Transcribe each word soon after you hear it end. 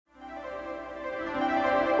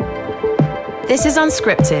This is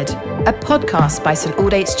Unscripted, a podcast by St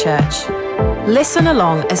Aldate's Church. Listen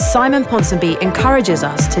along as Simon Ponsonby encourages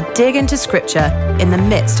us to dig into Scripture in the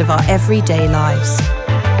midst of our everyday lives.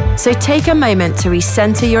 So take a moment to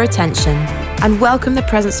recenter your attention and welcome the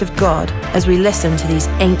presence of God as we listen to these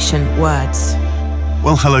ancient words.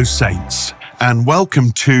 Well, hello, saints, and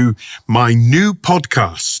welcome to my new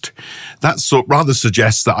podcast. That rather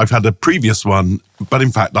suggests that I've had a previous one, but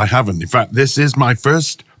in fact, I haven't. In fact, this is my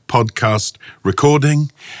first podcast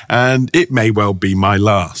recording, and it may well be my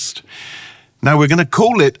last. Now, we're going to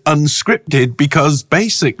call it Unscripted because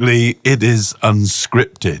basically it is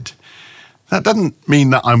unscripted. That doesn't mean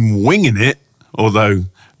that I'm winging it, although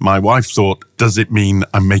my wife thought, does it mean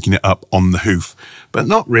I'm making it up on the hoof? But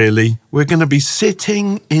not really. We're going to be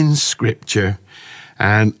sitting in Scripture,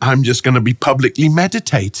 and I'm just going to be publicly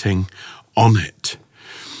meditating on it.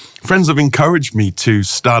 Friends have encouraged me to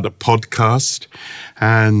start a podcast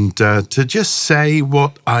and to just say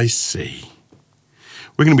what I see.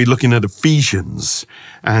 We're going to be looking at Ephesians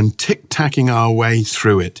and tic-tacking our way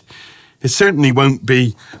through it. It certainly won't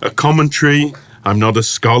be a commentary. I'm not a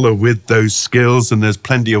scholar with those skills, and there's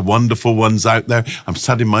plenty of wonderful ones out there. I'm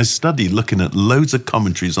sat in my study looking at loads of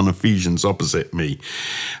commentaries on Ephesians opposite me.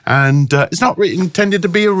 And it's not really intended to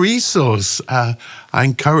be a resource. I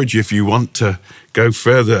encourage you, if you want to go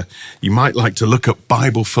further, you might like to look at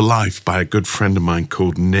Bible for Life by a good friend of mine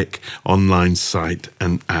called Nick, online site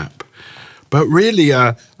and app. But really,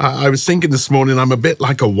 I was thinking this morning, I'm a bit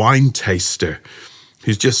like a wine taster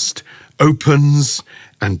who just opens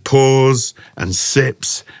and pours and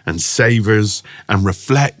sips and savors and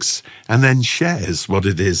reflects and then shares what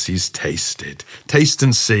it is he's tasted. Taste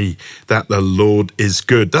and see that the Lord is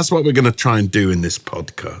good. That's what we're going to try and do in this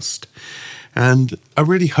podcast. And I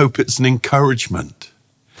really hope it's an encouragement.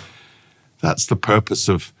 That's the purpose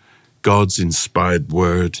of God's inspired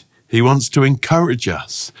word. He wants to encourage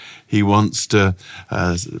us. He wants to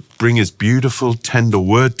bring his beautiful, tender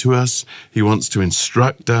word to us. He wants to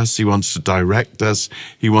instruct us. He wants to direct us.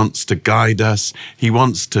 He wants to guide us. He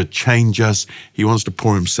wants to change us. He wants to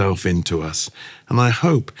pour himself into us. And I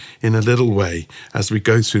hope in a little way, as we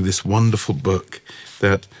go through this wonderful book,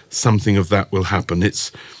 that something of that will happen.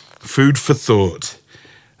 It's food for thought.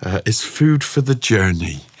 It's food for the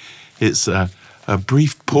journey. It's a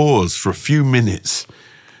brief pause for a few minutes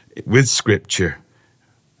with Scripture,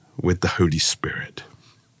 with the Holy Spirit.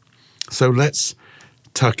 So let's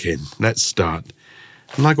tuck in. Let's start.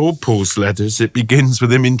 And like all Paul's letters, it begins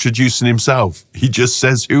with him introducing himself. He just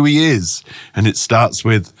says who he is. And it starts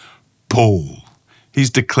with Paul. He's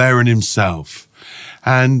declaring himself.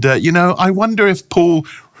 And, I wonder if Paul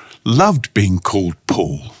loved being called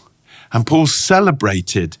Paul. And Paul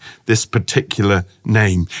celebrated this particular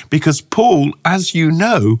name because Paul, as you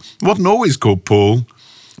know, wasn't always called Paul.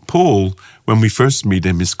 Paul, when we first meet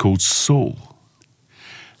him, is called Saul.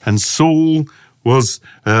 And Saul was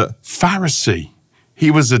a Pharisee.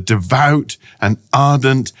 He was a devout and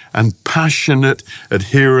ardent and passionate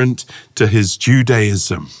adherent to his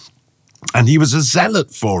Judaism. And he was a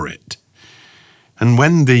zealot for it. And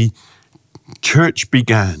when the church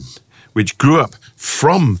began, which grew up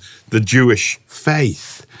from the Jewish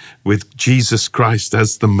faith, with Jesus Christ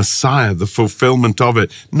as the Messiah, the fulfillment of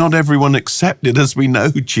it. Not everyone accepted, as we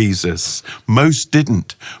know, Jesus. Most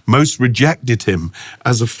didn't. Most rejected him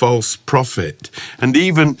as a false prophet. And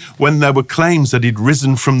even when there were claims that he'd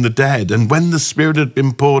risen from the dead, and when the Spirit had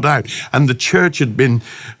been poured out, and the church had been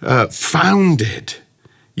founded,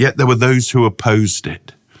 yet there were those who opposed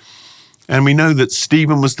it. And we know that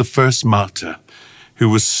Stephen was the first martyr who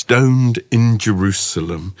was stoned in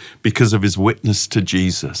Jerusalem because of his witness to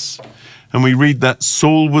Jesus. And we read that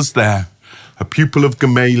Saul was there, a pupil of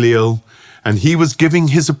Gamaliel, and he was giving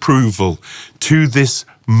his approval to this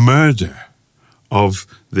murder of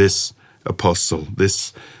this apostle,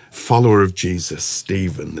 this follower of Jesus,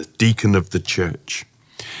 Stephen, the deacon of the church.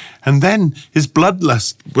 And then his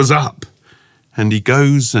bloodlust was up, and he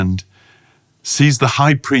goes and sees the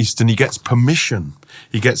high priest, and he gets permission.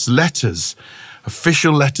 He gets letters,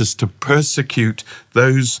 official letters to persecute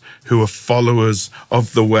those who are followers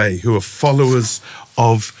of the way, who are followers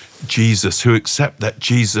of Jesus, who accept that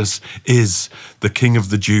Jesus is the King of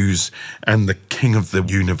the Jews and the King of the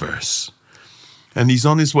universe. And he's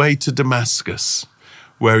on his way to Damascus,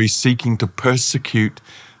 where he's seeking to persecute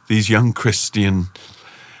these young Christians.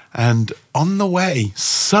 And on the way,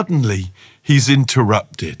 suddenly he's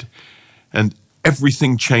interrupted and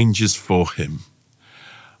everything changes for him.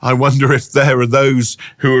 I wonder if there are those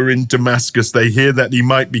who are in Damascus, they hear that he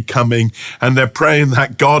might be coming, and they're praying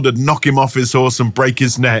that God would knock him off his horse and break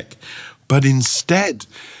his neck. But instead,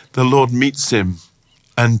 the Lord meets him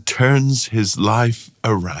and turns his life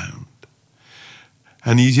around.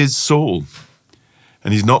 And he is Saul,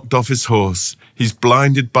 and he's knocked off his horse. He's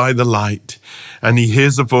blinded by the light, and he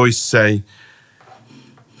hears a voice say,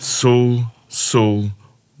 "Saul, Saul,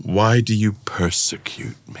 why do you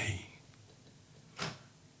persecute me?"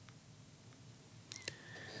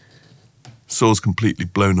 Saul's completely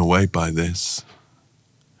blown away by this.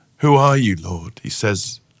 "Who are you, Lord?" He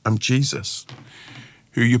says, "I'm Jesus,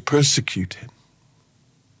 who you're persecuting."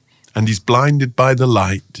 And he's blinded by the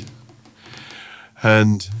light.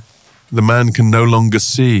 And the man can no longer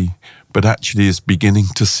see, but actually is beginning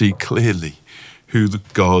to see clearly who the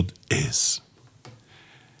God is.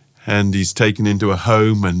 And he's taken into a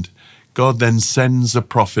home, and God then sends a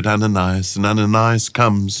prophet, Ananias, and Ananias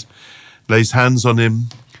comes, lays hands on him,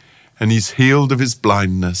 and he's healed of his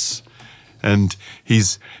blindness, and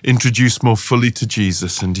he's introduced more fully to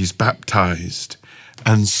Jesus, and he's baptized.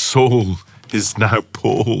 And Saul is now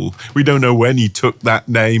Paul. We don't know when he took that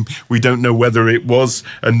name. We don't know whether it was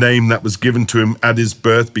a name that was given to him at his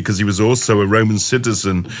birth because he was also a Roman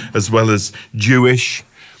citizen as well as Jewish.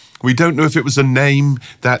 We don't know if it was a name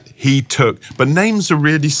that he took, but names are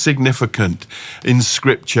really significant in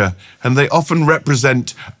Scripture, and they often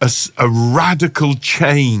represent a radical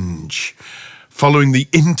change following the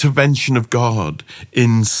intervention of God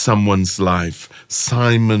in someone's life.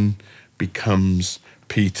 Simon becomes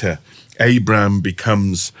Peter. Abraham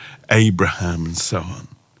becomes Abraham, and so on.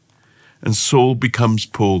 And Saul becomes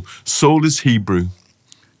Paul. Saul is Hebrew.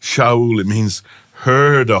 Shaul, it means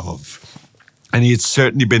heard of. And he had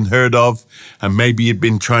certainly been heard of, and maybe he'd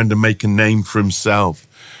been trying to make a name for himself.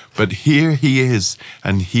 But here he is,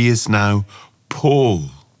 and he is now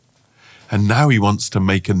Paul. And now he wants to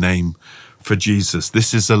make a name for Jesus.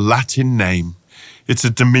 This is a Latin name. It's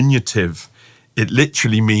a diminutive. It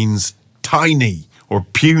literally means tiny or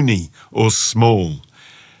puny or small.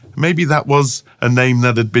 Maybe that was a name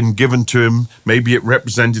that had been given to him. Maybe it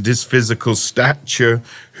represented his physical stature.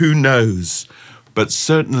 Who knows? But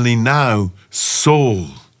certainly now, Saul,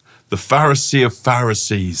 the Pharisee of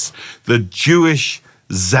Pharisees, the Jewish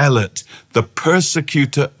zealot, the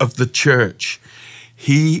persecutor of the church,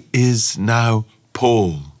 he is now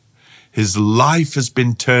Paul. His life has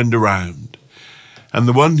been turned around. And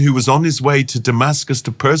the one who was on his way to Damascus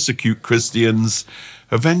to persecute Christians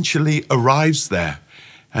eventually arrives there,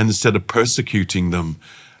 and instead of persecuting them,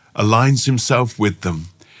 aligns himself with them,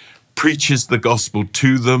 preaches the gospel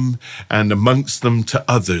to them and amongst them to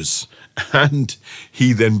others. And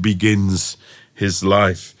he then begins his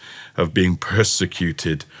life of being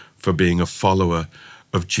persecuted for being a follower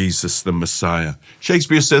of Jesus the Messiah.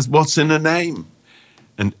 Shakespeare says, what's in a name?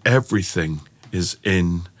 And everything is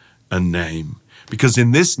in a name. Because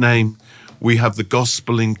in this name, we have the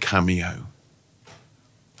gospel in cameo.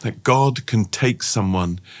 That God can take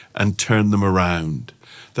someone and turn them around.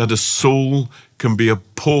 That a Saul can be a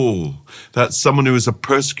Paul. That someone who is a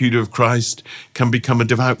persecutor of Christ can become a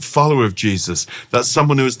devout follower of Jesus. That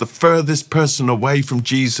someone who is the furthest person away from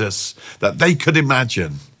Jesus that they could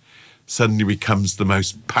imagine suddenly becomes the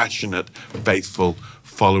most passionate, faithful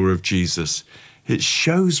follower of Jesus. It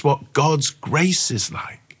shows what God's grace is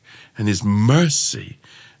like, and his mercy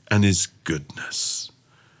and his goodness.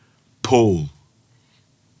 Paul.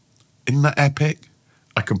 Isn't that epic?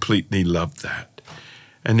 I completely love that.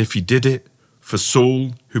 And if he did it for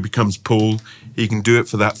Saul, who becomes Paul, he can do it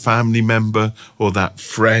for that family member or that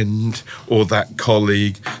friend or that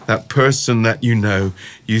colleague, that person that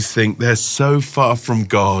you think they're so far from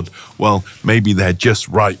God. Well, maybe they're just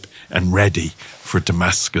ripe and ready for a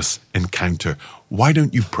Damascus encounter. Why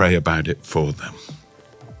don't you pray about it for them?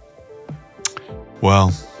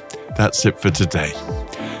 Well, that's it for today.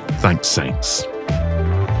 Thanks, saints.